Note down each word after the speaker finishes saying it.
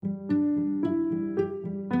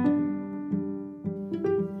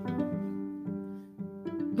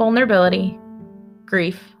vulnerability,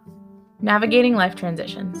 grief, navigating life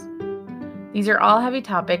transitions. These are all heavy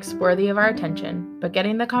topics worthy of our attention, but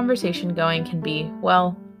getting the conversation going can be,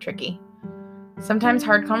 well, tricky. Sometimes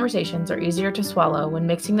hard conversations are easier to swallow when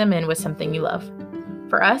mixing them in with something you love.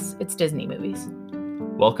 For us, it's Disney movies.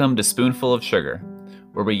 Welcome to Spoonful of Sugar,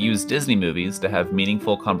 where we use Disney movies to have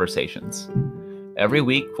meaningful conversations. Every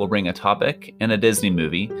week, we'll bring a topic and a Disney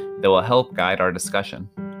movie that will help guide our discussion.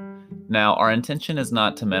 Now, our intention is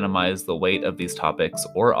not to minimize the weight of these topics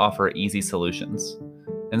or offer easy solutions.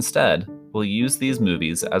 Instead, we'll use these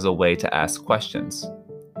movies as a way to ask questions.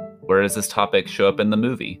 Where does this topic show up in the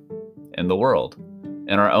movie, in the world,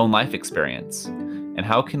 in our own life experience? And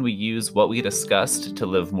how can we use what we discussed to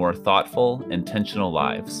live more thoughtful, intentional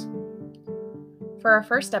lives? For our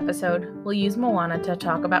first episode, we'll use Moana to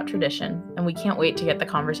talk about tradition, and we can't wait to get the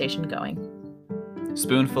conversation going.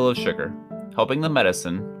 Spoonful of Sugar, helping the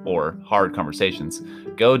medicine, or hard conversations,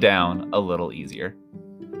 go down a little easier.